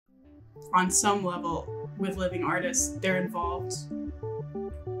on some level with living artists, they're involved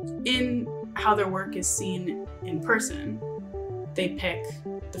in how their work is seen in person. They pick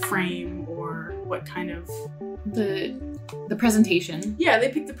the frame or what kind of the presentation. Yeah, they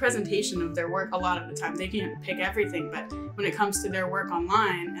pick the presentation of their work a lot of the time. They can't pick everything, but when it comes to their work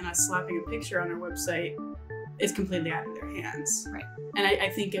online and us slapping a picture on our website, it's completely out of their hands. Right. And I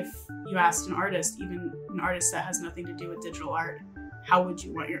think if you asked an artist, even an artist that has nothing to do with digital art, how would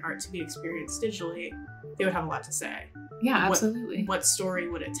you want your art to be experienced digitally? They would have a lot to say. Yeah, absolutely. What story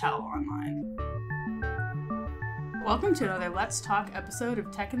would it tell online? Welcome to another Let's Talk episode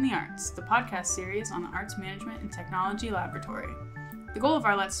of Tech in the Arts, the podcast series on the Arts Management and Technology Laboratory. The goal of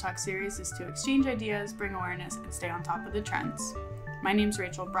our Let's Talk series is to exchange ideas, bring awareness, and stay on top of the trends. My name's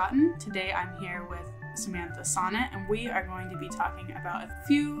Rachel Broughton. Today I'm here with Samantha Sonnet, and we are going to be talking about a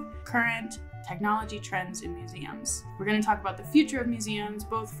few current technology trends in museums. We're going to talk about the future of museums,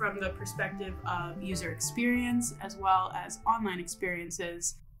 both from the perspective of user experience as well as online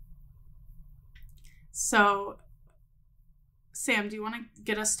experiences. So, Sam, do you want to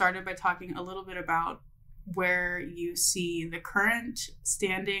get us started by talking a little bit about where you see the current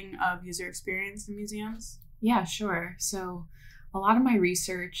standing of user experience in museums? Yeah, sure. So a lot of my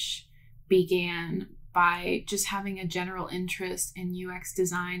research began by just having a general interest in UX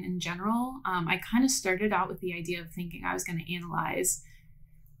design in general. I kind of started out with the idea of thinking I was going to analyze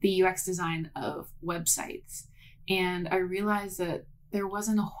the UX design of websites. And I realized that there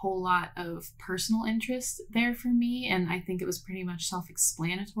wasn't a whole lot of personal interest there for me. And I think it was pretty much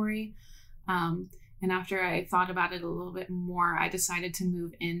self-explanatory. And after I thought about it a little bit more, I decided to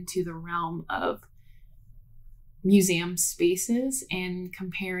move into the realm of museum spaces and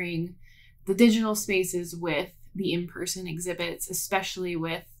comparing the digital spaces with the in-person exhibits, especially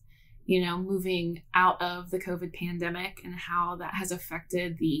with, moving out of the COVID pandemic and how that has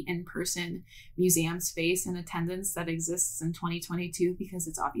affected the in-person museum space and attendance that exists in 2022, because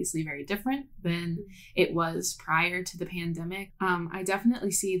it's obviously very different than it was prior to the pandemic. I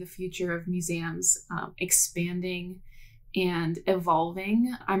definitely see the future of museums expanding and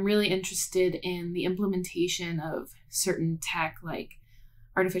evolving. I'm really interested in the implementation of certain tech like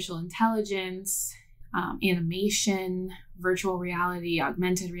artificial intelligence, animation, virtual reality,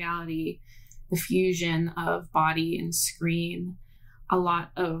 augmented reality, the fusion of body and screen, a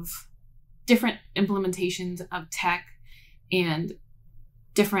lot of different implementations of tech and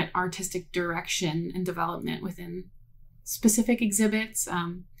different artistic direction and development within specific exhibits.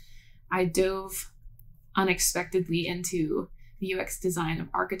 I dove unexpectedly into the UX design of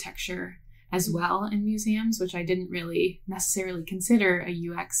architecture as well in museums, which I didn't really necessarily consider a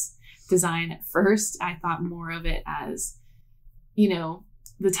UX design at first. I thought more of it as,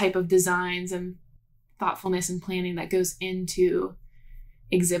 the type of designs and thoughtfulness and planning that goes into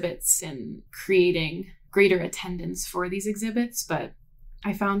exhibits and creating greater attendance for these exhibits. But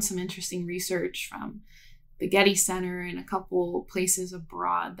I found some interesting research from the Getty Center and a couple places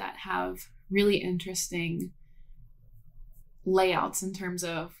abroad that have really interesting layouts in terms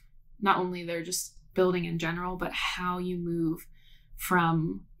of not only their just building in general, but how you move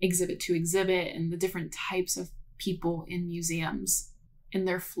from exhibit to exhibit and the different types of people in museums in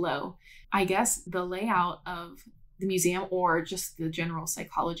their flow. I guess the layout of the museum or just the general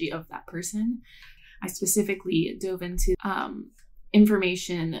psychology of that person. I specifically dove into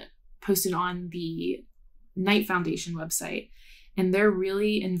information posted on the Knight Foundation website, and they're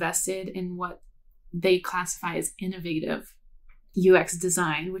really invested in what they classify as innovative UX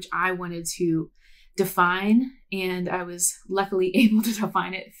design, which I wanted to define, and I was luckily able to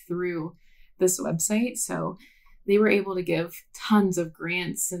define it through this website. So they were able to give tons of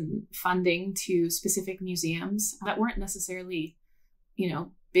grants and funding to specific museums that weren't necessarily,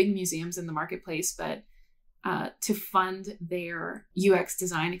 big museums in the marketplace, but to fund their UX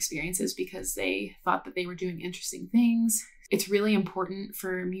design experiences because they thought that they were doing interesting things. It's really important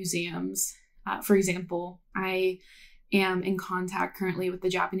for museums. For example, I am in contact currently with the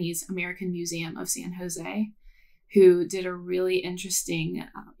Japanese American Museum of San Jose, who did a really interesting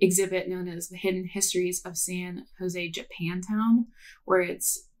exhibit known as The Hidden Histories of San Jose Japantown, where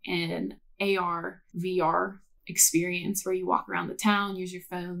it's an AR, VR experience where you walk around the town, use your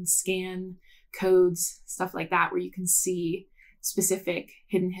phone, scan codes, stuff like that, where you can see specific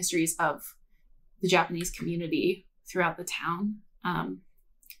hidden histories of the Japanese community throughout the town. And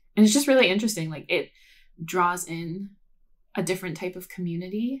it's just really interesting. Like, it draws in a different type of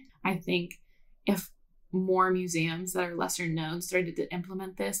community. I think if more museums that are lesser known started to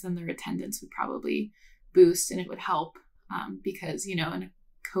implement this, then their attendance would probably boost, and it would help because, in a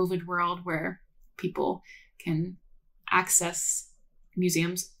COVID world where people can access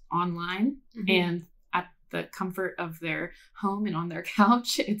museums online and at the comfort of their home and on their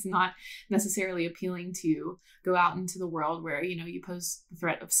couch. It's not necessarily appealing to go out into the world where, you pose the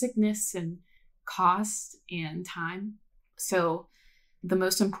threat of sickness and cost and time. So the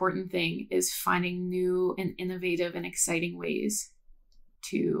most important thing is finding new and innovative and exciting ways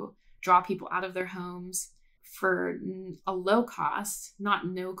to draw people out of their homes for a low cost, not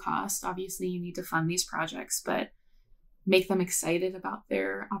no cost. Obviously, you need to fund these projects, but make them excited about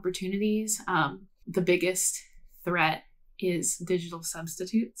their opportunities. The biggest threat is digital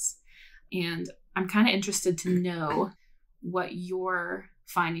substitutes. And I'm kind of interested to know what your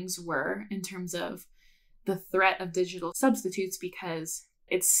findings were in terms of the threat of digital substitutes, because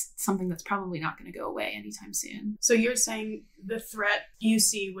it's something that's probably not going to go away anytime soon. So you're saying the threat you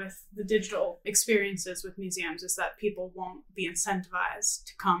see with the digital experiences with museums is that people won't be incentivized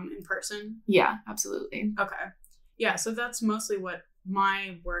to come in person? Yeah, absolutely. Okay. Yeah, so that's mostly what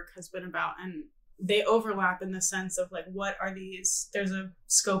my work has been about. And they overlap in the sense of like, what are these? There's a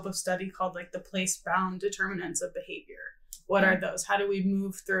scope of study called like the place-bound determinants of behavior. What are those? How do we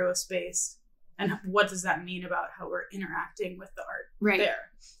move through a space? And what does that mean about how we're interacting with the art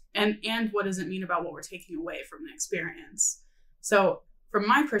there? And what does it mean about what we're taking away from the experience? So from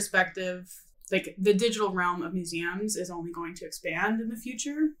my perspective, like the digital realm of museums is only going to expand in the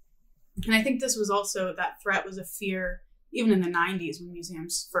future. And I think this was also, that threat was a fear even in the 90s when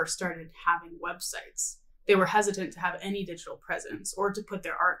museums first started having websites. They were hesitant to have any digital presence or to put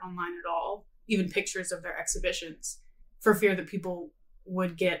their art online at all, even pictures of their exhibitions, for fear that people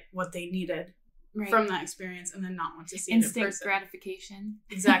would get what they needed from that experience and then not want to see instant it in person. Gratification.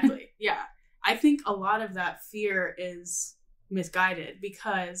 Exactly. Yeah. I think a lot of that fear is misguided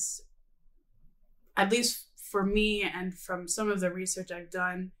because, at least for me and from some of the research I've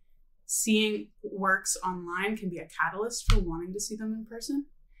done, seeing works online can be a catalyst for wanting to see them in person.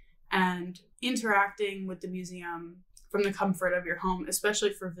 And interacting with the museum from the comfort of your home,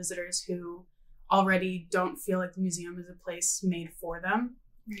 especially for visitors who already don't feel like the museum is a place made for them.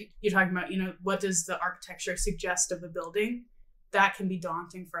 Right. You're talking about, what does the architecture suggest of the building? That can be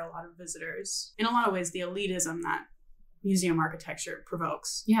daunting for a lot of visitors. In a lot of ways, the elitism that museum architecture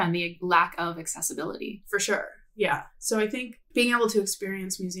provokes. Yeah, and the lack of accessibility. For sure. Yeah. So I think being able to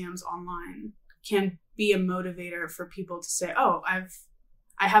experience museums online can be a motivator for people to say, oh,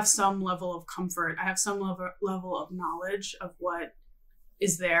 I have some level of comfort. I have some level of knowledge of what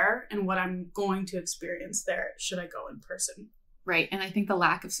is there and what I'm going to experience there should I go in person. Right. And I think the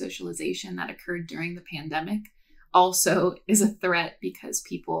lack of socialization that occurred during the pandemic also is a threat because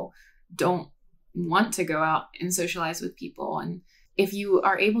people don't want to go out and socialize with people. And if you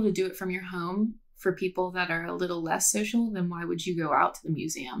are able to do it from your home for people that are a little less social, then why would you go out to the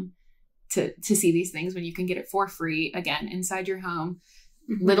museum to see these things when you can get it for free, again, inside your home,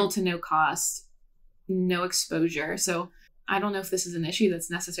 little to no cost, no exposure. So I don't know if this is an issue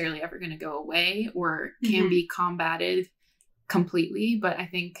that's necessarily ever going to go away or can be combated completely, but I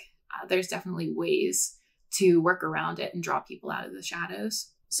think there's definitely ways to work around it and draw people out of the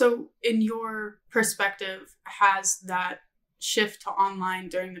shadows. So in your perspective, has that shift to online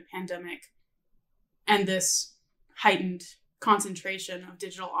during the pandemic and this heightened concentration of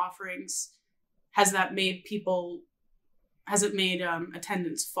digital offerings, has it made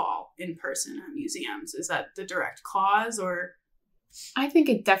attendance fall in person at museums? Is that the direct cause, or? I think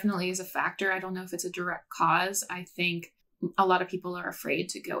it definitely is a factor. I don't know if it's a direct cause. I think a lot of people are afraid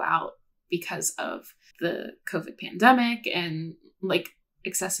to go out because of the COVID pandemic and like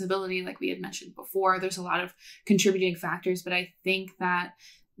accessibility, like we had mentioned before. There's a lot of contributing factors, but I think that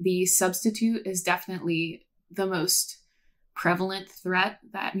the substitute is definitely the most prevalent threat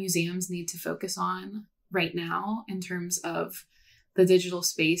that museums need to focus on right now in terms of the digital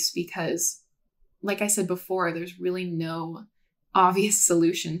space, because like I said before, there's really no obvious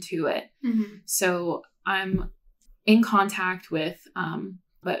solution to it. So I'm in contact with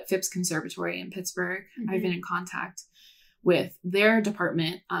Phipps Conservatory in Pittsburgh. I've been in contact with their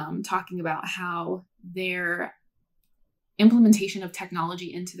department, talking about how their implementation of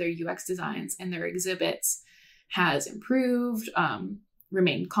technology into their UX designs and their exhibits has improved,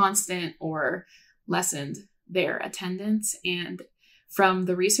 remained constant, or lessened their attendance. And from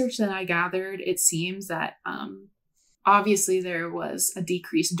the research that I gathered, it seems that obviously there was a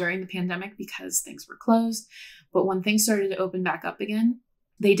decrease during the pandemic because things were closed. But when things started to open back up again,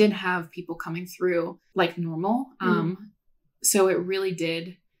 they did have people coming through like normal. So it really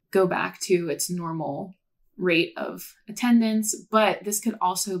did go back to its normal rate of attendance. But this could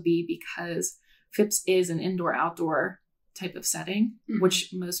also be because Phipps is an indoor-outdoor type of setting,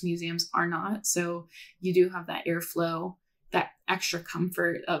 which most museums are not. So you do have that airflow that extra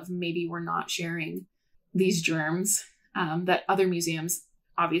comfort of maybe we're not sharing these germs that other museums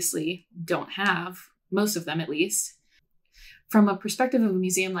obviously don't have, most of them at least. From a perspective of a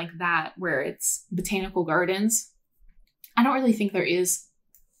museum like that, where it's botanical gardens, I don't really think there is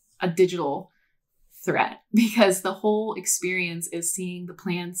a digital threat, because the whole experience is seeing the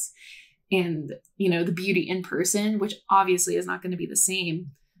plants and, the beauty in person, which obviously is not going to be the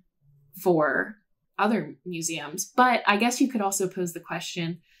same for other museums. But I guess you could also pose the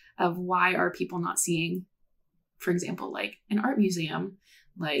question of, why are people not seeing, for example, like an art museum,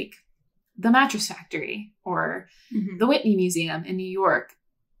 like the Mattress Factory or the Whitney Museum in New York,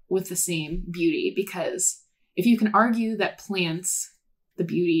 with the same beauty? Because if you can argue that plants, the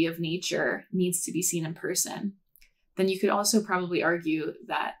beauty of nature, needs to be seen in person, then you could also probably argue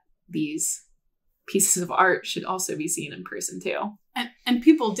that these pieces of art should also be seen in person too. And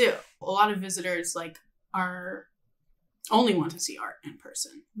people do. A lot of visitors are only want to see art in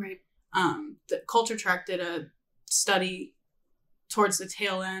person. Right. The Culture Track did a study towards the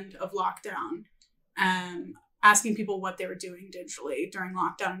tail end of lockdown, asking people what they were doing digitally during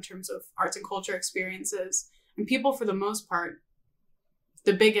lockdown in terms of arts and culture experiences. And people, for the most part,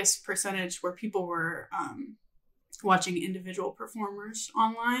 the biggest percentage where people were watching individual performers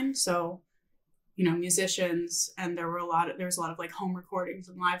online. So, musicians, and there was a lot of like home recordings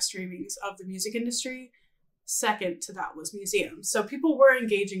and live streamings of the music industry. Second to that was museums. So people were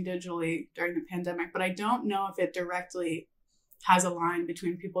engaging digitally during the pandemic, but I don't know if it directly has a line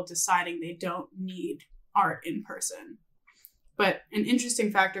between people deciding they don't need art in person. But an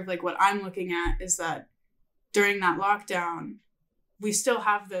interesting factor of like what I'm looking at is that during that lockdown, we still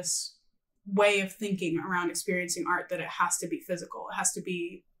have this way of thinking around experiencing art that it has to be physical. It has to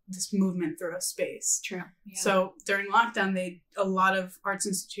be this movement through a space. True. Yeah. So during lockdown, a lot of arts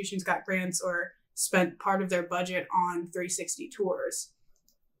institutions got grants or spent part of their budget on 360 tours.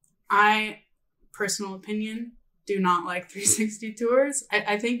 I, personal opinion, do not like 360 tours.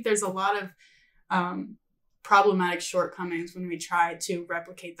 I think there's a lot of problematic shortcomings when we try to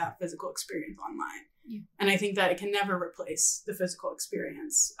replicate that physical experience online. Yeah. And I think that it can never replace the physical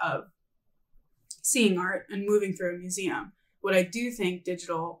experience of seeing art and moving through a museum. What I do think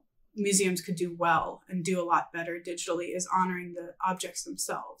digital museums could do well and do a lot better digitally is honoring the objects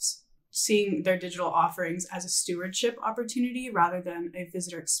themselves, seeing their digital offerings as a stewardship opportunity rather than a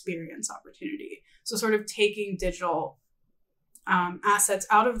visitor experience opportunity. So sort of taking digital assets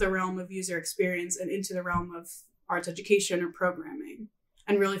out of the realm of user experience and into the realm of arts education or programming,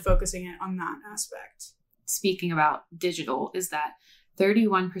 and really focusing it on that aspect. Speaking about digital, is that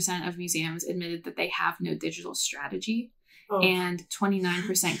 31% of museums admitted that they have no digital strategy, and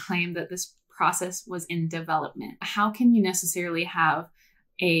 29% claim that this process was in development. How can you necessarily have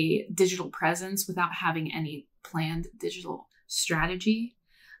a digital presence without having any planned digital strategy?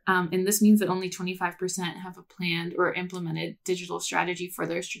 And this means that only 25% have a planned or implemented digital strategy for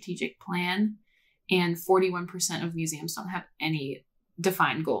their strategic plan, and 41% of museums don't have any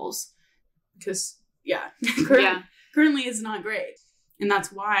defined goals. Because, currently it's not great. And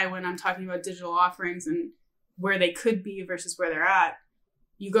that's why when I'm talking about digital offerings and where they could be versus where they're at,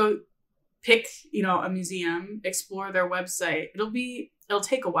 you go pick, a museum, explore their website. It'll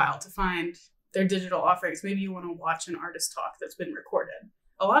take a while to find their digital offerings. Maybe you want to watch an artist talk that's been recorded.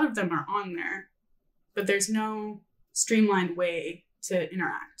 A lot of them are on there, but there's no streamlined way to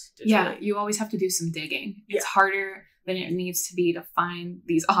interact digitally. Yeah, you always have to do some digging. It's harder than it needs to be to find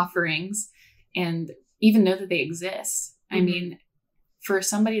these offerings and even know that they exist. Mm-hmm. I mean, for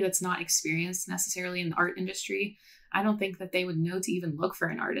somebody that's not experienced necessarily in the art industry, I don't think that they would know to even look for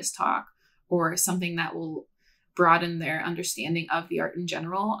an artist talk or something that will broaden their understanding of the art in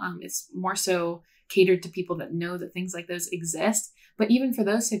general. It's more so catered to people that know that things like those exist. But even for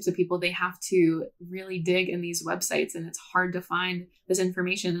those types of people, they have to really dig in these websites, and it's hard to find this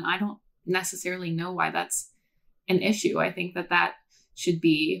information. And I don't necessarily know why that's an issue. I think that should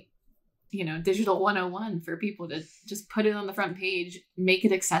be, digital 101 for people to just put it on the front page, make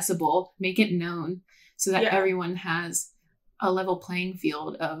it accessible, make it known so that everyone has a level playing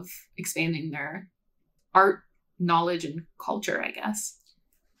field of expanding their art knowledge and culture, I guess.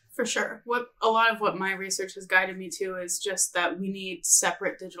 For sure. A lot of what my research has guided me to is just that we need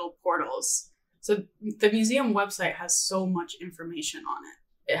separate digital portals. So the museum website has so much information on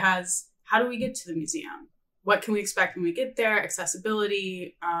it. It has, how do we get to the museum? What can we expect when we get there?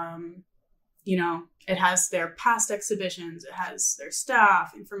 Accessibility. It has their past exhibitions. It has their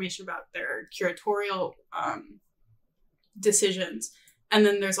staff, information about their curatorial decisions. And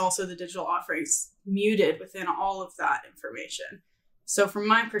then there's also the digital offerings muted within all of that information. So from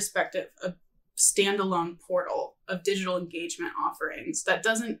my perspective, a standalone portal of digital engagement offerings that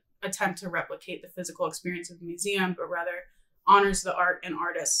doesn't attempt to replicate the physical experience of the museum, but rather honors the art and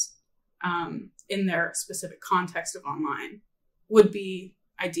artists in their specific context of online would be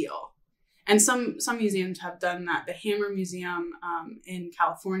ideal. And some museums have done that. The Hammer Museum in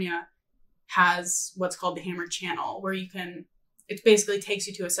California has what's called the Hammer Channel, where it basically takes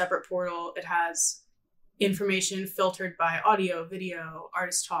you to a separate portal. It has information filtered by audio, video,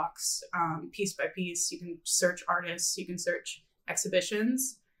 artist talks, piece by piece. You can search artists, you can search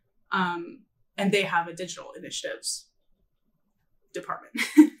exhibitions, and they have a digital initiatives department.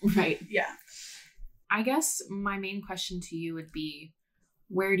 Right. Yeah. I guess my main question to you would be,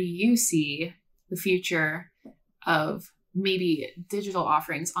 where do you see the future of maybe digital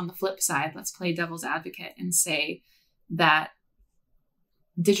offerings? On the flip side, let's play devil's advocate and say that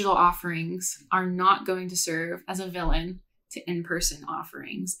digital offerings are not going to serve as a villain to in-person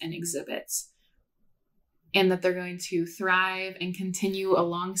offerings and exhibits, and that they're going to thrive and continue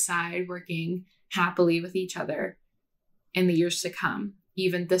alongside, working happily with each other in the years to come,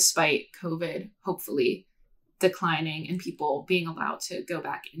 even despite COVID hopefully declining and people being allowed to go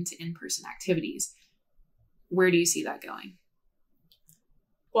back into in-person activities. Where do you see that going?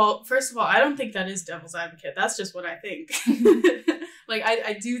 Well, first of all, I don't think that is devil's advocate. That's just what I think. Like,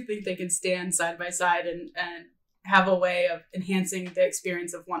 I do think they can stand side by side and have a way of enhancing the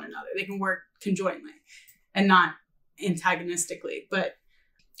experience of one another. They can work conjointly and not antagonistically. But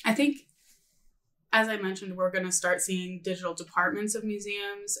I think, as I mentioned, we're going to start seeing digital departments of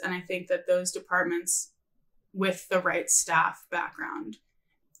museums. And I think that those departments with the right staff background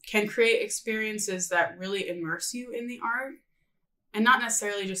can create experiences that really immerse you in the art, and not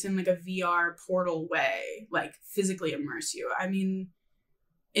necessarily just in like a VR portal way, like physically immerse you. I mean,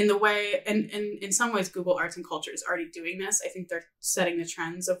 in the way, and in some ways, Google Arts and Culture is already doing this. I think they're setting the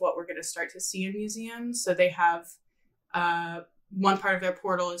trends of what we're going to start to see in museums. So they have one part of their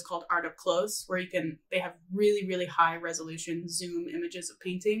portal is called Art Up Close, where they have really, really high resolution zoom images of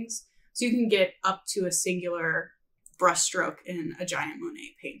paintings. So you can get up to a singular brushstroke in a giant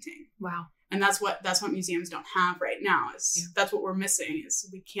Monet painting. Wow. And that's what museums don't have right now. That's what we're missing, is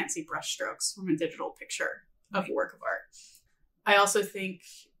we can't see brushstrokes from a digital picture of a work of art. I also think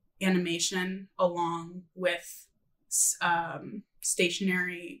animation along with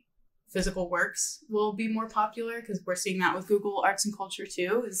stationary physical works will be more popular, because we're seeing that with Google Arts and Culture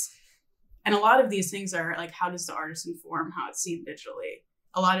too. And a lot of these things are like, how does the artist inform how it's seen digitally?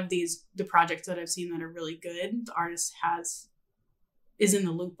 A lot of the projects that I've seen that are really good, the artist is in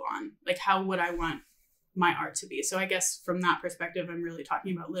the loop on, like, how would I want my art to be? So I guess from that perspective, I'm really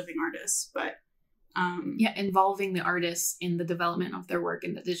talking about living artists, but involving the artists in the development of their work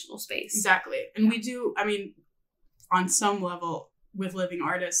in the digital space. Exactly. And we do, I mean, on some level with living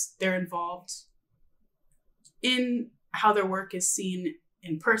artists, they're involved in how their work is seen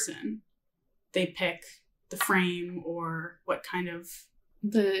in person. They pick the frame or what kind of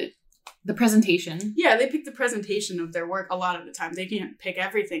the presentation. Yeah, they pick the presentation of their work a lot of the time. They can't pick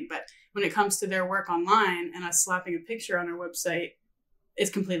everything, but when it comes to their work online and us slapping a picture on our website, it's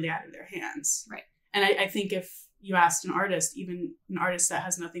completely out of their hands. Right. And I think if you asked an artist, even an artist that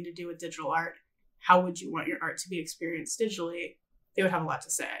has nothing to do with digital art, how would you want your art to be experienced digitally? They would have a lot to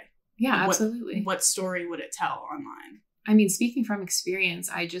say. Yeah, absolutely. What story would it tell online? I mean, speaking from experience,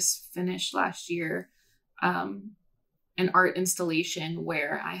 I just finished last year an art installation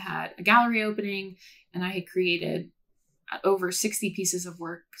where I had a gallery opening and I had created over 60 pieces of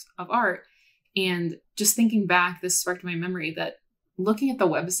works of art. And just thinking back, this sparked my memory that looking at the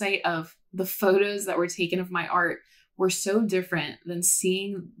website of the photos that were taken of my art were so different than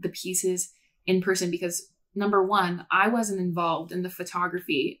seeing the pieces in person, because number one, I wasn't involved in the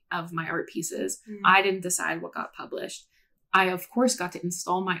photography of my art pieces. I didn't decide what got published. I, of course, got to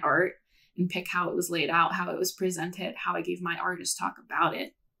install my art and pick how it was laid out, how it was presented, how I gave my artist talk about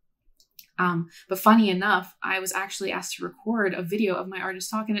it. But funny enough, I was actually asked to record a video of my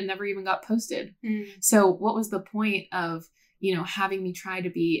artist talk and it never even got posted. So what was the point of, having me try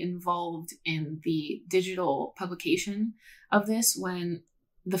to be involved in the digital publication of this when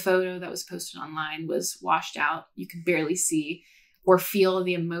the photo that was posted online was washed out? You could barely see or feel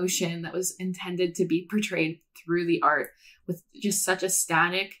the emotion that was intended to be portrayed through the art, with just such a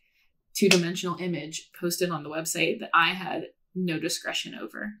static, two-dimensional image posted on the website that I had no discretion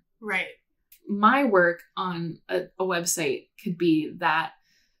over. Right. My work on a website could be that,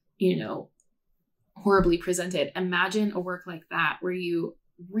 horribly presented. Imagine a work like that where you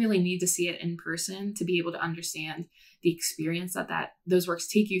really need to see it in person to be able to understand the experience that those works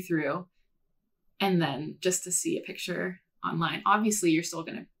take you through, and then just to see a picture online. Obviously, you're still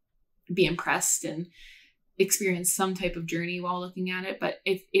going to be impressed and experience some type of journey while looking at it, but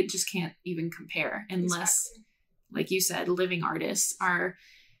it just can't even compare unless, like you said, living artists are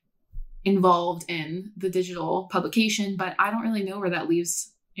involved in the digital publication. But I don't really know where that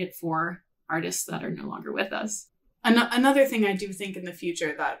leaves it for artists that are no longer with us. Another thing I do think in the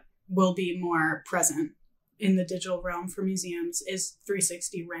future that will be more present in the digital realm for museums is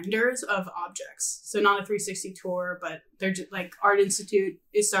 360 renders of objects. So not a 360 tour, but they're just like Art Institute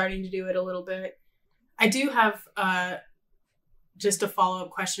is starting to do it a little bit. I do have just a follow-up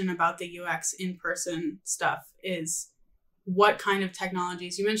question about the UX in-person stuff is what kind of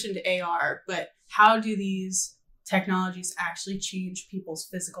technologies, you mentioned AR, but how do these technologies actually change people's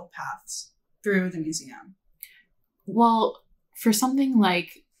physical paths through the museum? Well, for something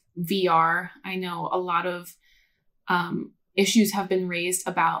like VR, I know a lot of issues have been raised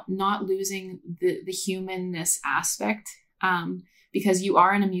about not losing the humanness aspect, because you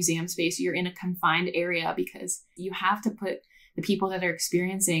are in a museum space, you're in a confined area, because you have to put the people that are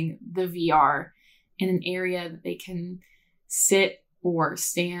experiencing the VR in an area that they can sit or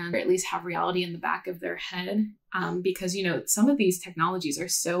stand, or at least have reality in the back of their head. Because, some of these technologies are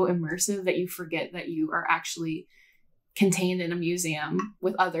so immersive that you forget that you are actually contained in a museum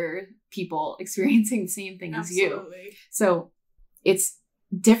with other people experiencing the same thing as you. So it's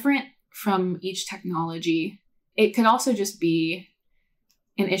different from each technology. It could also just be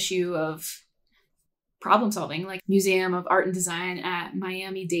an issue of problem solving, like Museum of Art and Design at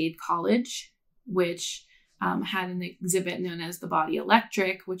Miami-Dade College, which had an exhibit known as The Body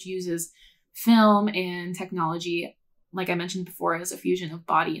Electric, which uses film and technology, like I mentioned before, as a fusion of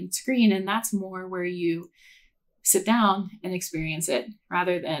body and screen. And that's more where you sit down and experience it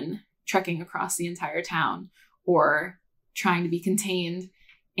rather than trekking across the entire town or trying to be contained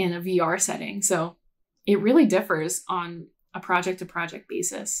in a VR setting. So it really differs on a project-to-project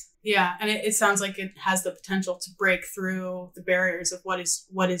basis. Yeah, and it sounds like it has the potential to break through the barriers of what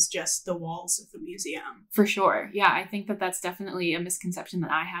is just the walls of the museum. For sure. Yeah, I think that that's definitely a misconception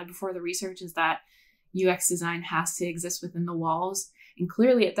that I had before the research, is that UX design has to exist within the walls. And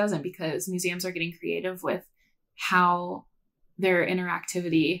clearly it doesn't, because museums are getting creative with how their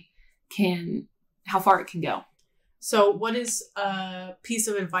interactivity how far it can go. So what is a piece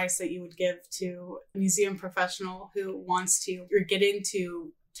of advice that you would give to a museum professional who wants to get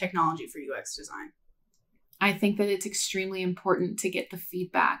into technology for UX design? I think that it's extremely important to get the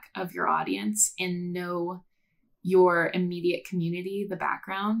feedback of your audience and know your immediate community, the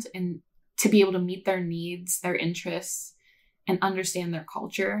background, and to be able to meet their needs, their interests, and understand their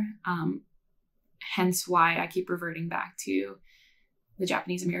culture. Hence why I keep reverting back to the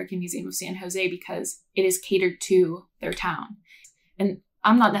Japanese American Museum of San Jose, because it is catered to their town. And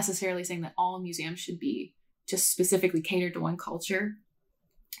I'm not necessarily saying that all museums should be just specifically catered to one culture,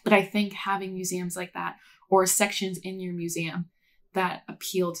 but I think having museums like that, or sections in your museum that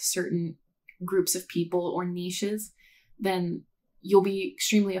appeal to certain groups of people or niches, then you'll be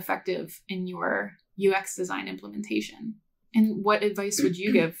extremely effective in your UX design implementation. And what advice would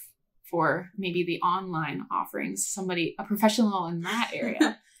you give for maybe the online offerings, a professional in that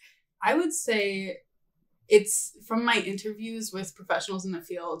area? I would say it's, from my interviews with professionals in the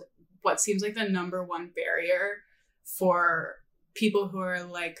field, what seems like the number one barrier for people who are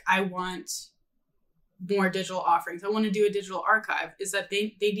like, I want more digital offerings, I want to do a digital archive, is that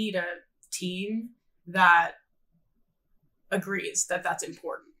they need a team that agrees that that's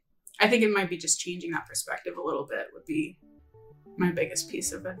important. I think it might be just changing that perspective a little bit would be my biggest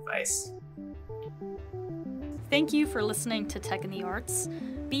piece of advice. Thank you for listening to Tech in the Arts.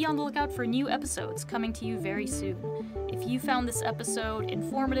 Be on the lookout for new episodes coming to you very soon. If you found this episode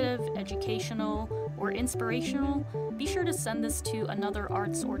informative, educational, or inspirational, be sure to send this to another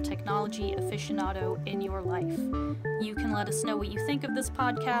arts or technology aficionado in your life. You can let us know what you think of this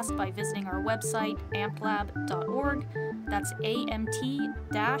podcast by visiting our website, amtlab.org. That's amt-lab.org.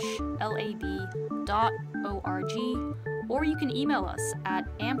 Or you can email us at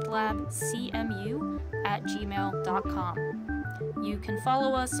amtlabcmu@gmail.com. You can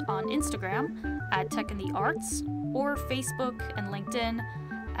follow us on Instagram at Tech in the Arts, or Facebook and LinkedIn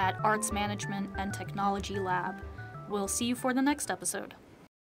at Arts Management and Technology Lab. We'll see you for the next episode.